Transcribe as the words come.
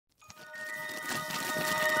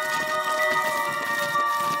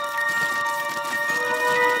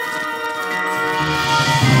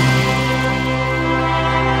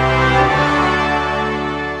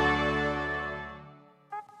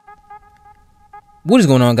What is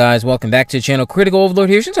going on, guys? Welcome back to the channel. Critical Overlord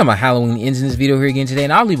here. We're talking about Halloween Ends in this video here again today,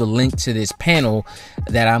 and I'll leave a link to this panel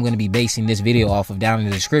that I'm going to be basing this video off of down in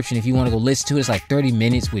the description. If you want to go listen to it, it's like 30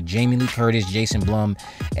 minutes with Jamie Lee Curtis, Jason Blum,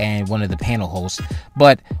 and one of the panel hosts.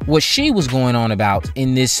 But what she was going on about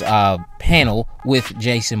in this panel with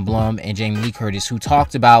Jason Blum and Jamie Lee Curtis, who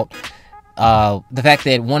talked about the fact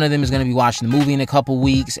that one of them is going to be watching the movie in a couple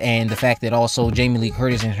weeks, and the fact that also Jamie Lee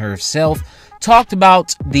Curtis and herself talked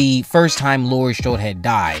about the first time Laurie Strode had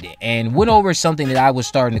died, and went over something that I was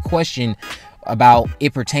starting to question about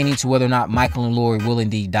it pertaining to whether or not Michael and Laurie will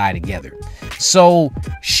indeed die together. So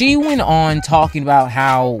she went on talking about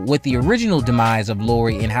how with the original demise of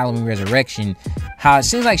Laurie in Halloween Resurrection, how it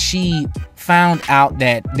seems like she found out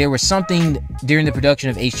that there was something during the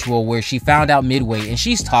production of H20 where she found out midway, and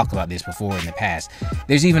she's talked about this before in the past.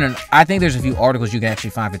 There's even I think there's a few articles you can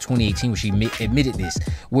actually find for 2018 where she admitted this,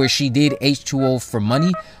 where she did H20 for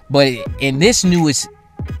money. But in this newest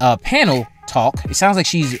panel talk, it sounds like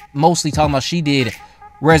she's mostly talking about she did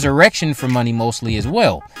Resurrection for money mostly as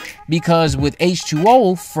well, because with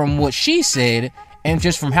H20, from what she said, and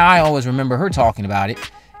just from how I always remember her talking about it,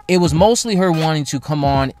 it was mostly her wanting to come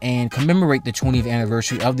on and commemorate the 20th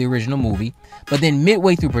anniversary of the original movie. But then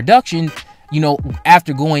midway through production, you know,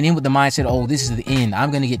 after going in with the mindset, oh, this is the end,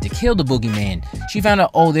 I'm going to get to kill the boogeyman, she found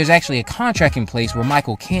out, oh, there's actually a contract in place where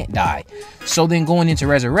Michael can't die. So then going into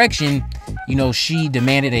Resurrection, you know, she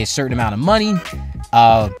demanded a certain amount of money,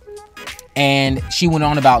 and she went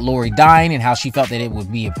on about Laurie dying and how she felt that it would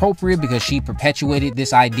be appropriate because she perpetuated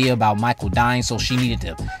this idea about Michael dying, so she needed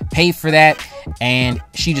to pay for that. And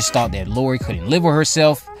she just thought that Laurie couldn't live with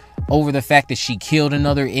herself over the fact that she killed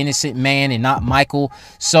another innocent man and not Michael.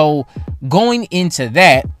 So going into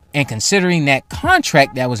that and considering that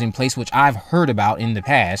contract that was in place, which I've heard about in the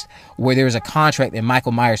past, where there was a contract that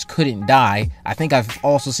Michael Myers couldn't die. I think I've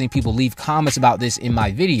also seen people leave comments about this in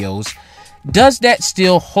my videos. Does that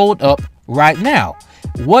still hold up right now?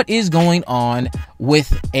 What is going on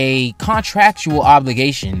with a contractual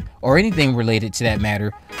obligation or anything related to that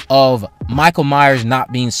matter of Michael Myers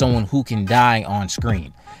not being someone who can die on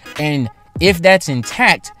screen? And if that's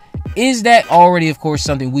intact, is that already, of course,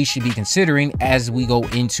 something we should be considering as we go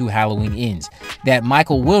into Halloween Ends? That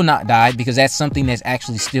Michael will not die because that's something that's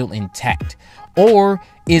actually still intact? Or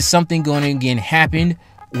is something going to again happen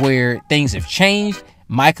where things have changed?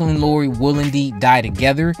 Michael and Laurie will indeed die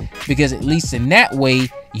together, because at least in that way,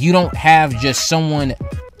 you don't have just someone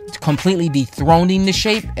completely dethroning the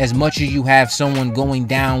shape as much as you have someone going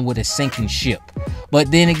down with a sinking ship.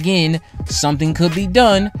 But then again, something could be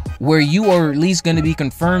done where you are at least going to be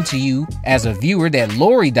confirmed to you as a viewer that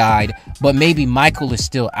Laurie died, but maybe Michael is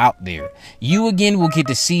still out there. You again will get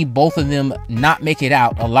to see both of them not make it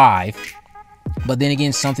out alive. But then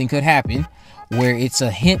again, something could happen where it's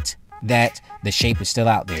a hint that the shape is still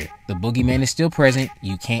out there. The boogeyman is still present.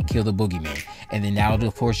 You can't kill the boogeyman. And then that will,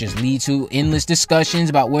 of course, just lead to endless discussions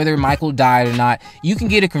about whether Michael died or not. You can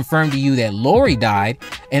get it confirmed to you that Laurie died.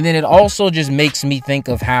 And then it also just makes me think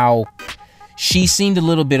of how she seemed a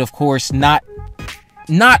little bit, of course, not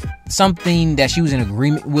something that she was in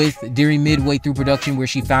agreement with during midway through production where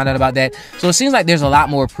she found out about that. So it seems like there's a lot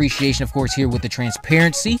more appreciation, of course, here with the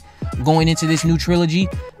transparency going into this new trilogy.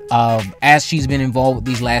 As she's been involved with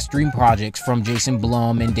these last 3 projects from Jason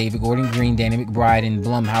Blum and David Gordon Green, Danny McBride, and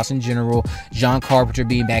Blumhouse in general, John Carpenter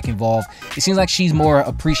being back involved, it seems like she's more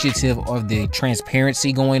appreciative of the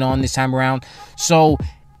transparency going on this time around. So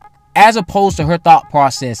as opposed to her thought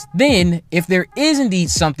process, then if there is indeed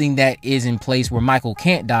something that is in place where Michael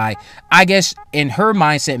can't die, I guess in her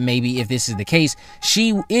mindset, maybe if this is the case,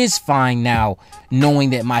 she is fine now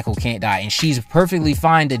knowing that Michael can't die, and she's perfectly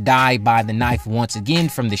fine to die by the knife once again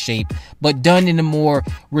from the shape, but done in a more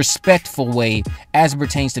respectful way as it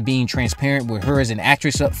pertains to being transparent with her as an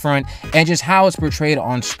actress up front and just how it's portrayed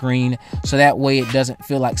on screen, so that way it doesn't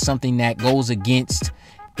feel like something that goes against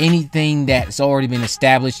anything that's already been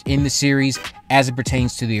established in the series as it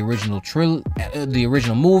pertains to the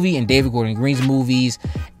original movie and David Gordon Green's movies.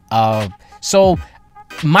 So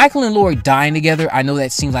Michael and Laurie dying together, I know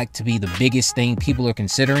that seems like to be the biggest thing people are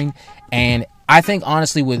considering, and I think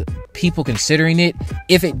honestly with people considering it,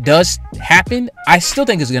 if it does happen, I still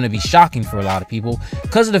think it's going to be shocking for a lot of people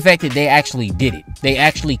because of the fact that they actually did it. They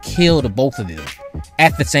actually killed both of them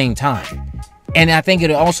at the same time. And I think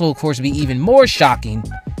it'll also, of course, be even more shocking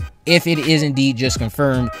if it is indeed just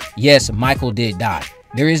confirmed, yes, Michael did die.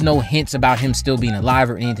 There is no hints about him still being alive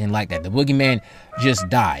or anything like that. The boogeyman just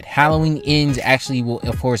died. Halloween Ends actually will,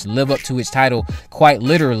 of course, live up to its title quite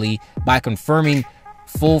literally by confirming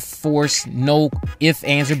full force, no ifs,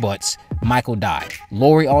 ands, or buts, Michael died.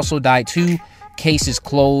 Laurie also died too. Case is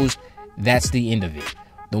closed. that's the end of it.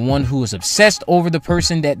 The one who was obsessed over the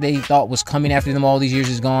person that they thought was coming after them all these years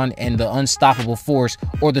is gone, and the unstoppable force,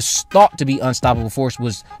 or the thought to be unstoppable force,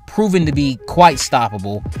 was proven to be quite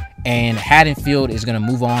stoppable, and Haddonfield is going to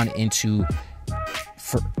move on into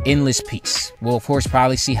for endless peace. We'll of course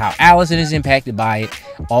probably see how Allison is impacted by it,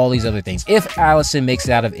 all these other things, if Allison makes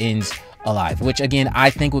it out of ends alive, which again I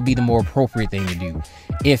think would be the more appropriate thing to do.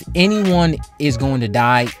 If anyone is going to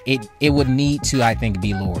die, it would need to, I think,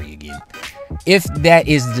 be Laurie again, if that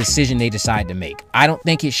is the decision they decide to make. I don't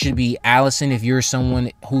think it should be Allison. If you're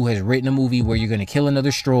someone who has written a movie where you're going to kill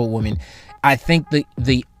another Strode woman, I think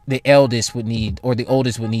the eldest would need, or the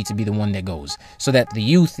oldest would need to be the one that goes, so that the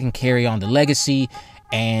youth can carry on the legacy.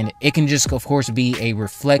 And it can just, of course, be a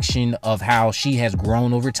reflection of how she has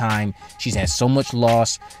grown over time. She's had so much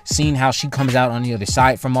loss, seeing how she comes out on the other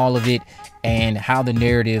side from all of it, and how the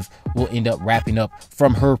narrative will end up wrapping up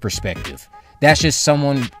from her perspective. That's just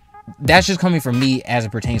coming from me as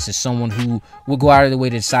it pertains to someone who will go out of the way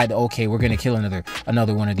to decide that, okay, we're going to kill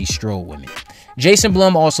another one of these Strode women. Jason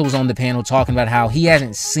Blum also was on the panel talking about how he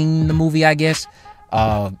hasn't seen the movie, I guess.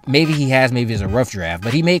 Maybe he has, maybe it's a rough draft,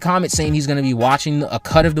 but he made comments saying he's going to be watching a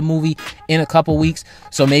cut of the movie in a couple weeks.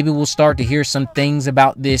 So maybe we'll start to hear some things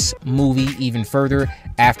about this movie even further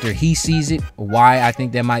after he sees it. Why I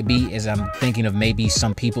think that might be is I'm thinking of maybe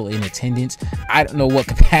some people in attendance. I don't know what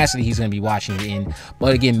capacity he's going to be watching it in,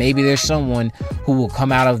 but again, maybe there's someone who will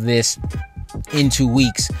come out of this in 2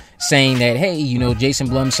 weeks saying that, hey, you know, Jason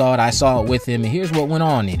Blum saw it, I saw it with him, and here's what went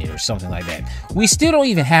on in it, or something like that. We still don't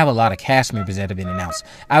even have a lot of cast members that have been announced.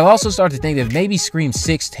 I've also started to think that maybe Scream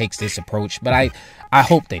 6 takes this approach, but I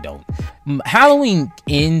hope they don't. Halloween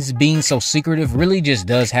Ends being so secretive really just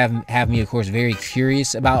does have me, of course, very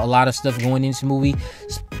curious about a lot of stuff going into the movie.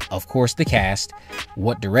 Of course, the cast,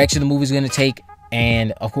 what direction the movie's going to take,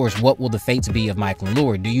 and of course, what will the fates be of Michael and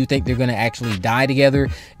Laurie? Do you think they're going to actually die together?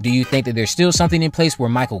 Do you think that there's still something in place where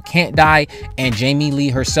Michael can't die, and Jamie Lee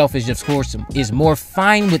herself is, of course, is more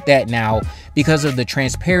fine with that now because of the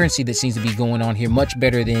transparency that seems to be going on here, much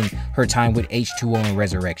better than her time with H20 and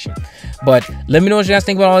Resurrection? But let me know what you guys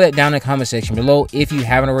think about all that down in the comment section below. If you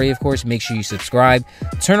haven't already, of course, make sure you subscribe,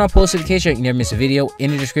 turn on post notifications so you can never miss a video.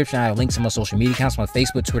 In the description, I have links to my social media accounts, my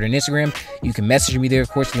Facebook, Twitter, and Instagram. You can message me there, of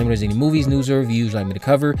course, let me know if there's any movies, news, or reviews you'd like me to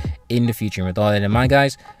cover in the future. And with all that in mind,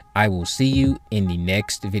 guys, I will see you in the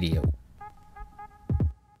next video.